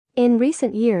In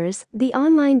recent years, the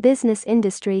online business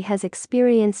industry has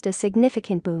experienced a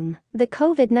significant boom. The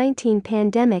COVID-19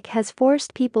 pandemic has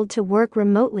forced people to work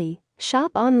remotely,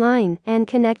 shop online, and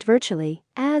connect virtually.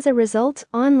 As a result,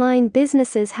 online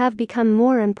businesses have become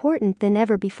more important than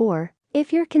ever before.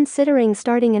 If you're considering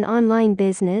starting an online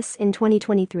business in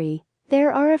 2023,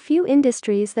 there are a few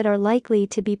industries that are likely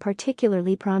to be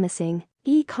particularly promising.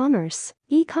 E-commerce.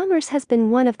 E-commerce has been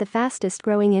one of the fastest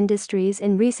growing industries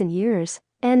in recent years,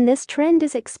 and this trend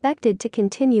is expected to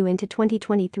continue into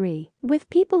 2023. With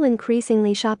people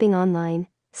increasingly shopping online,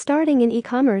 starting an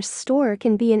e-commerce store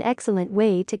can be an excellent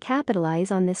way to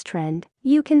capitalize on this trend.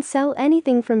 You can sell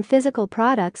anything from physical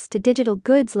products to digital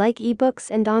goods like ebooks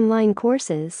and online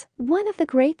courses. One of the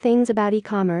great things about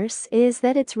e-commerce is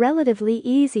that it's relatively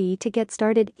easy to get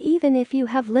started even if you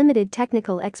have limited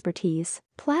technical expertise.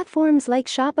 Platforms like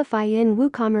Shopify and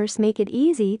WooCommerce make it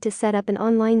easy to set up an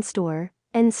online store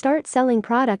and start selling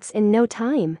products in no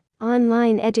time.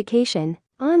 Online education.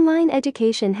 Online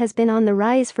education has been on the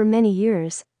rise for many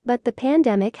years, but the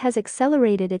pandemic has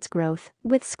accelerated its growth.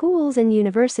 With schools and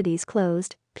universities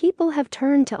closed, people have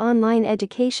turned to online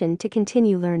education to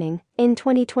continue learning. In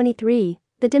 2023,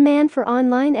 the demand for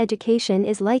online education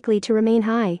is likely to remain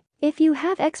high. If you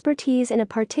have expertise in a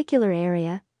particular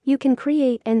area, you can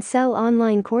create and sell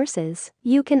online courses.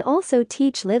 You can also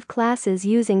teach live classes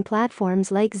using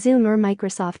platforms like Zoom or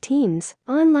Microsoft Teams.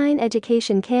 Online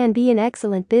education can be an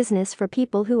excellent business for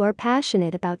people who are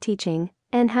passionate about teaching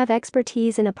and have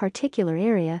expertise in a particular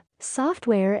area.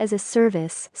 Software as a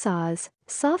service (SaaS).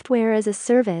 Software as a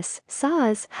service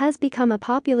 (SaaS) has become a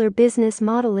popular business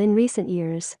model in recent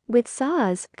years. With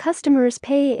SaaS, customers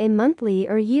pay a monthly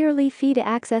or yearly fee to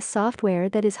access software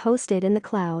that is hosted in the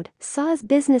cloud. SaaS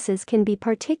businesses can be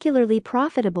particularly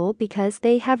profitable because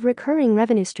they have recurring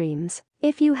revenue streams.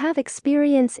 If you have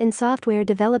experience in software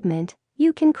development,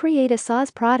 you can create a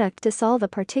SaaS product to solve a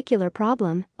particular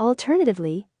problem.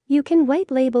 Alternatively, you can white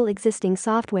label existing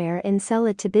software and sell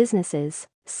it to businesses.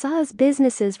 SaaS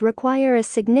businesses require a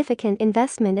significant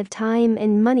investment of time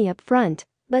and money up front,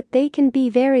 but they can be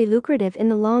very lucrative in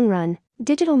the long run.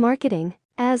 Digital marketing.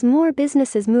 As more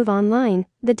businesses move online,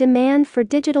 the demand for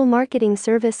digital marketing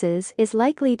services is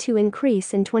likely to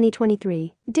increase in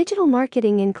 2023. Digital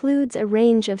marketing includes a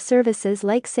range of services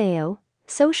like SEO,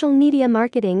 social media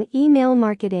marketing, email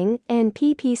marketing, and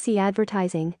PPC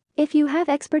advertising. If you have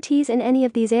expertise in any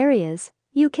of these areas,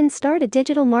 you can start a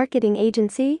digital marketing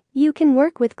agency. You can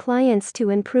work with clients to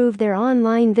improve their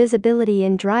online visibility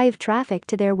and drive traffic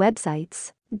to their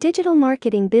websites. Digital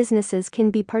marketing businesses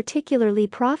can be particularly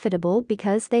profitable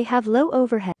because they have low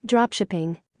overhead.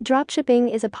 Dropshipping.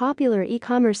 Dropshipping is a popular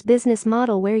e-commerce business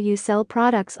model where you sell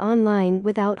products online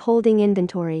without holding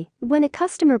inventory. When a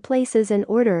customer places an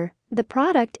order, the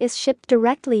product is shipped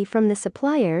directly from the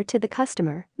supplier to the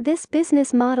customer. This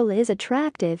business model is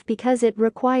attractive because it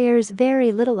requires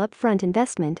very little upfront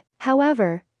investment.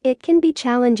 However, it can be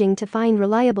challenging to find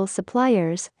reliable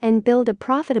suppliers and build a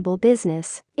profitable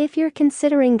business. If you're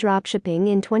considering dropshipping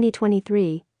in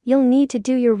 2023, you'll need to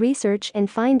do your research and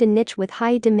find a niche with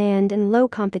high demand and low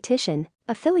competition.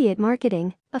 Affiliate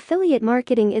marketing. Affiliate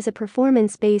marketing is a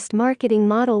performance-based marketing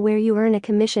model where you earn a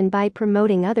commission by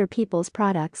promoting other people's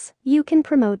products. You can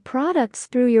promote products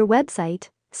through your website,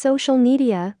 social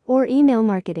media, or email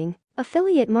marketing.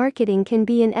 Affiliate marketing can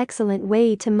be an excellent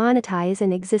way to monetize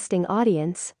an existing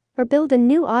audience or build a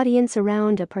new audience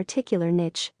around a particular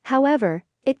niche. However,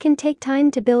 it can take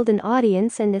time to build an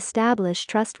audience and establish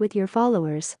trust with your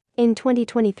followers. In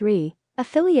 2023,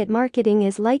 affiliate marketing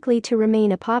is likely to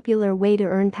remain a popular way to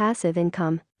earn passive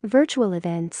income. Virtual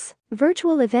events.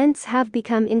 Virtual events have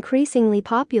become increasingly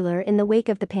popular in the wake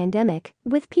of the pandemic.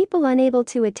 With people unable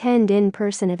to attend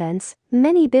in-person events,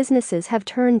 many businesses have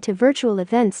turned to virtual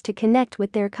events to connect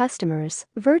with their customers.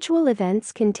 Virtual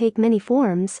events can take many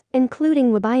forms,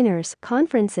 including webinars,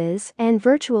 conferences, and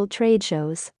virtual trade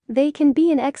shows. They can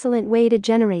be an excellent way to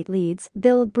generate leads,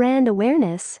 build brand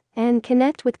awareness, and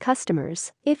connect with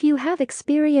customers. If you have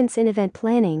experience in event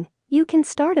planning, you can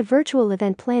start a virtual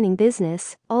event planning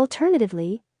business.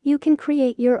 Alternatively, you can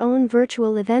create your own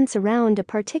virtual events around a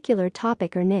particular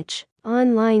topic or niche.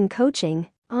 Online coaching.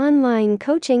 Online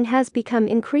coaching has become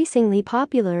increasingly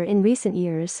popular in recent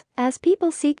years. As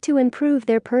people seek to improve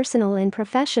their personal and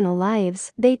professional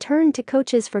lives, they turn to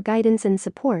coaches for guidance and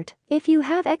support. If you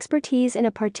have expertise in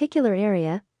a particular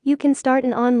area, you can start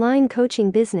an online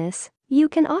coaching business. You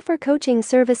can offer coaching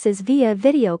services via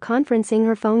video conferencing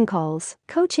or phone calls.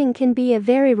 Coaching can be a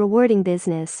very rewarding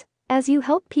business, as you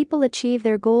help people achieve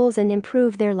their goals and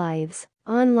improve their lives.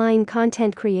 Online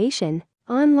content creation.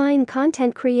 Online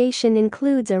content creation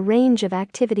includes a range of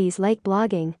activities like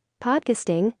blogging,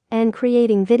 podcasting, and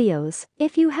creating videos.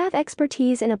 If you have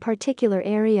expertise in a particular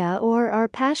area or are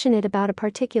passionate about a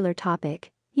particular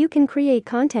topic, you can create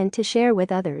content to share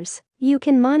with others. You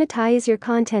can monetize your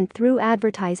content through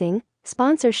advertising,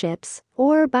 sponsorships,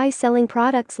 or by selling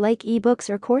products like ebooks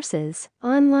or courses.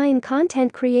 Online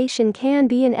content creation can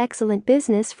be an excellent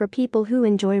business for people who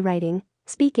enjoy writing,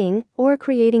 speaking, or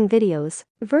creating videos.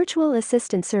 Virtual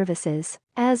assistant services.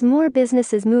 As more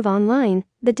businesses move online,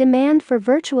 the demand for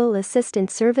virtual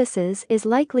assistant services is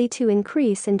likely to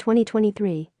increase in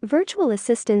 2023. Virtual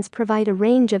assistants provide a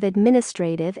range of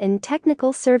administrative and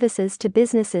technical services to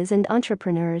businesses and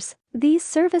entrepreneurs. These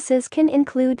services can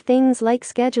include things like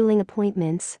scheduling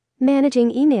appointments,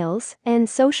 managing emails, and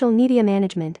social media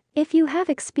management. If you have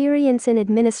experience in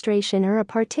administration or a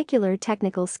particular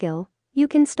technical skill, you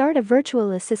can start a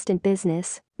virtual assistant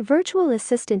business. Virtual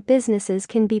assistant businesses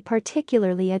can be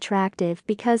particularly attractive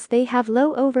because they have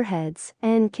low overheads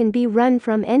and can be run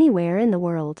from anywhere in the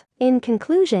world. In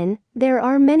conclusion, there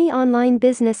are many online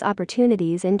business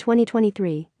opportunities in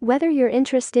 2023. Whether you're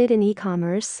interested in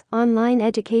e-commerce, online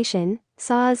education,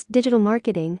 SaaS, digital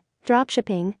marketing,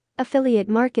 dropshipping, affiliate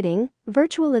marketing,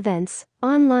 virtual events,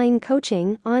 online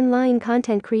coaching, online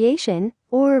content creation,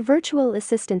 or virtual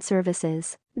assistant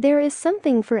services, there is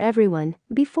something for everyone.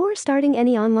 Before starting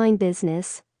any online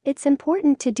business, it's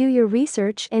important to do your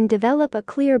research and develop a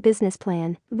clear business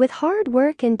plan. With hard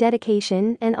work and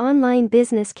dedication, an online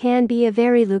business can be a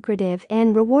very lucrative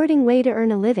and rewarding way to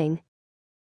earn a living.